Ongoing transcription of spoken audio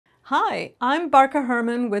Hi, I'm Barka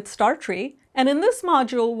Herman with StarTree, and in this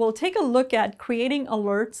module, we'll take a look at creating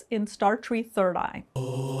alerts in StarTree ThirdEye.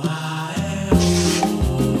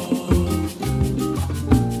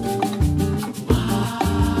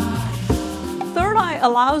 ThirdEye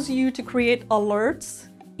allows you to create alerts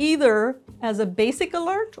either as a basic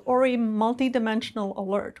alert or a multi-dimensional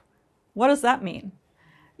alert. What does that mean?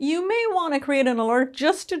 You may want to create an alert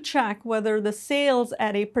just to check whether the sales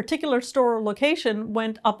at a particular store location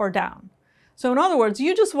went up or down. So in other words,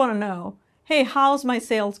 you just want to know, hey, how's my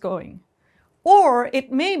sales going? Or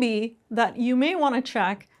it may be that you may want to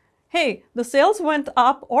check, hey, the sales went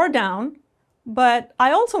up or down, but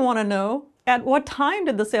I also want to know at what time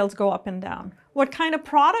did the sales go up and down? What kind of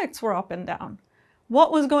products were up and down?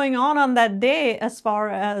 What was going on that day as far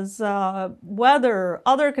as weather,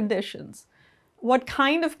 other conditions? What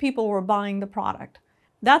kind of people were buying the product?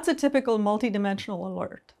 That's a typical multidimensional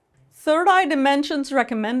alert. ThirdEye Dimensions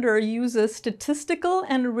Recommender uses statistical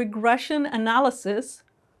and regression analysis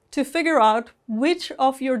to figure out which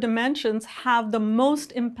of your dimensions have the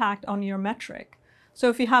most impact on your metric. So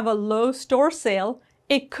if you have a low store sale,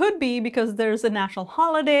 it could be because there's a national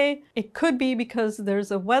holiday, it could be because there's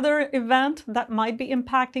a weather event that might be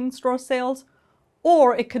impacting store sales,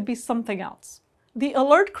 or it could be something else. The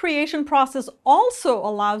alert creation process also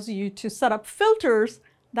allows you to set up filters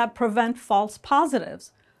that prevent false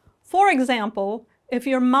positives. For example, if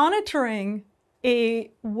you're monitoring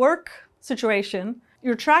a work situation,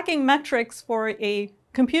 you're tracking metrics for a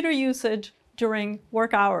computer usage during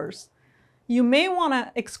work hours, you may want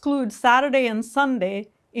to exclude Saturday and Sunday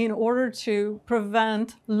in order to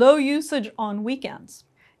prevent low usage on weekends.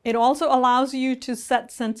 It also allows you to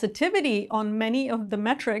set sensitivity on many of the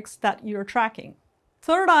metrics that you're tracking.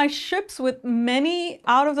 ThirdEye ships with many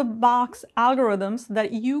out-of-the-box algorithms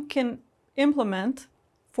that you can implement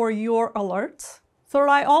for your alerts.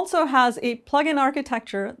 ThirdEye also has a plugin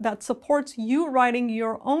architecture that supports you writing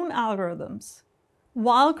your own algorithms.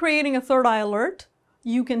 While creating a ThirdEye alert,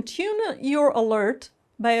 you can tune your alert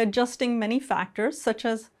by adjusting many factors, such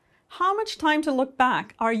as how much time to look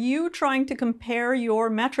back. Are you trying to compare your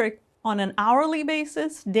metric on an hourly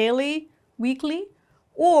basis, daily, weekly,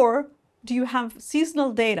 or do you have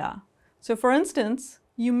seasonal data? So for instance,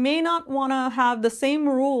 you may not want to have the same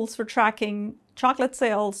rules for tracking chocolate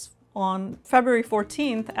sales on February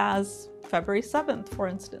 14th as February 7th, for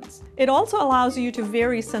instance. It also allows you to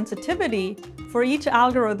vary sensitivity for each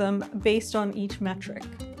algorithm based on each metric.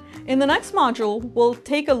 In the next module, we'll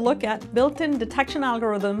take a look at built-in detection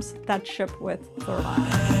algorithms that ship with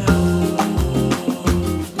ThirdEye.